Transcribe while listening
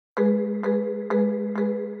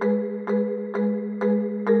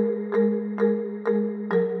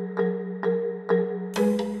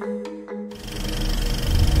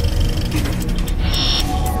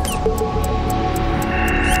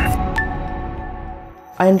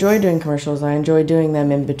I enjoy doing commercials. I enjoy doing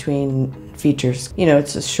them in between features. You know,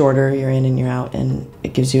 it's just shorter, you're in and you're out, and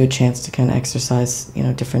it gives you a chance to kind of exercise, you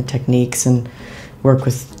know, different techniques and work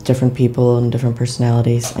with different people and different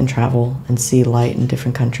personalities and travel and see light in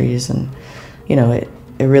different countries. And, you know, it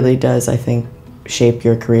really does, I think, shape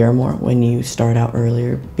your career more when you start out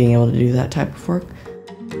earlier, being able to do that type of work.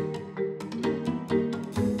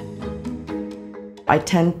 I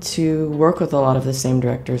tend to work with a lot of the same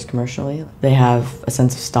directors commercially. They have a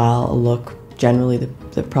sense of style, a look, generally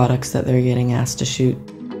the products that they're getting asked to shoot.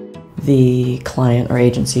 The client or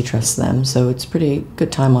agency trusts them, so it's pretty good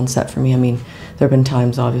time on set for me. I mean, there have been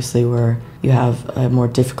times obviously where you have a more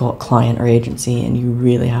difficult client or agency and you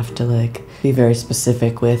really have to like be very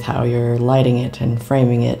specific with how you're lighting it and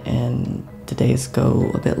framing it, and the days go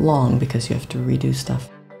a bit long because you have to redo stuff.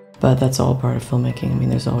 But that's all part of filmmaking. I mean,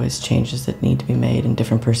 there's always changes that need to be made and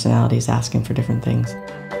different personalities asking for different things.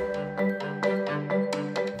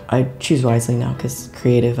 I choose wisely now because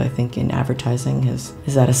creative, I think, in advertising is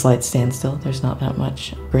at a slight standstill. There's not that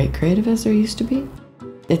much great creative as there used to be.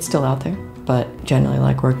 It's still out there, but generally I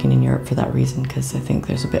like working in Europe for that reason, because I think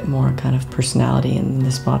there's a bit more kind of personality in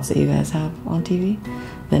the spots that you guys have on TV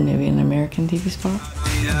than maybe an American TV spot.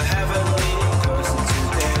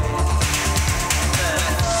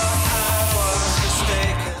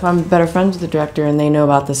 I'm better friends with the director and they know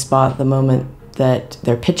about the spot the moment that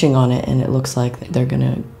they're pitching on it and it looks like they're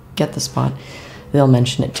gonna get the spot. They'll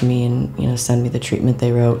mention it to me and, you know, send me the treatment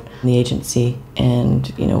they wrote in the agency,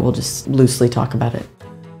 and, you know, we'll just loosely talk about it.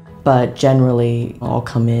 But generally I'll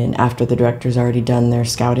come in after the director's already done their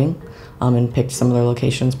scouting and picked some of their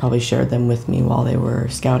locations, probably shared them with me while they were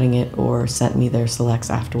scouting it or sent me their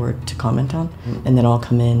selects afterward to comment on. And then I'll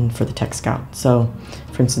come in for the tech scout. So,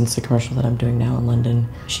 for instance, the commercial that I'm doing now in London,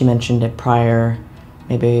 she mentioned it prior,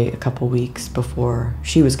 maybe a couple weeks before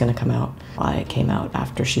she was going to come out. I came out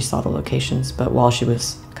after she saw the locations, but while she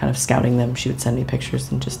was kind of scouting them, she would send me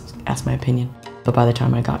pictures and just ask my opinion. But by the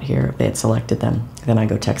time I got here, they had selected them. Then I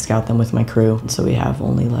go tech scout them with my crew. So we have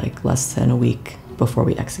only like less than a week before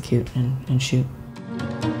we execute and shoot.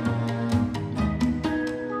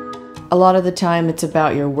 A lot of the time it's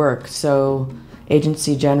about your work. So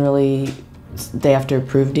agency generally, they have to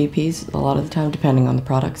approve DPs a lot of the time, depending on the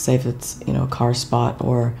product. Say if it's, you know, a car spot,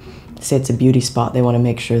 or say it's a beauty spot, they want to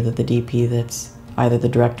make sure that the DP that's either the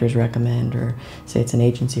directors recommend or say it's an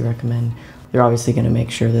agency recommend, they're obviously going to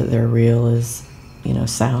make sure that their reel is, you know,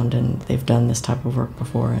 sound and they've done this type of work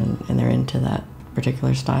before and they're into that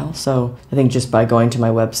particular style. So I think just by going to my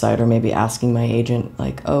website or maybe asking my agent,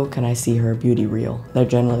 like, oh, can I see her beauty reel? They're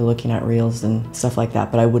generally looking at reels and stuff like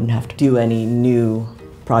that, but I wouldn't have to do any new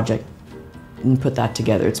project and put that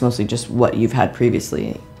together. It's mostly just what you've had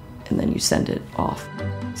previously and then you send it off.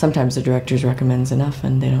 Sometimes the directors recommends enough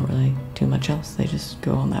and they don't really do much else. They just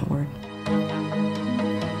go on that word.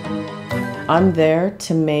 I'm there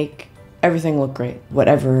to make everything look great,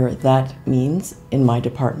 whatever that means in my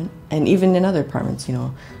department and even in other departments, you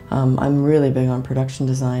know. I'm really big on production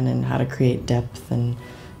design and how to create depth and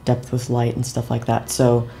depth with light and stuff like that.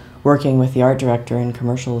 So working with the art director in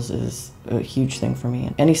commercials is a huge thing for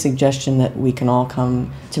me. Any suggestion that we can all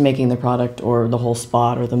come to making the product or the whole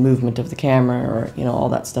spot or the movement of the camera or, you know, all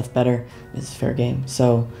that stuff better is fair game.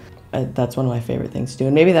 So that's one of my favorite things to do.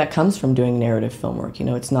 And maybe that comes from doing narrative film work. You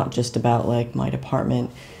know, it's not just about like my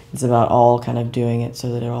department. It's about all kind of doing it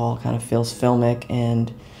so that it all kind of feels filmic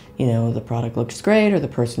and, you know, the product looks great or the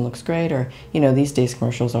person looks great, or, you know, these days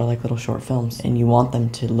commercials are like little short films and you want them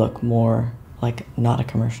to look more like not a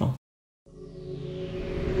commercial.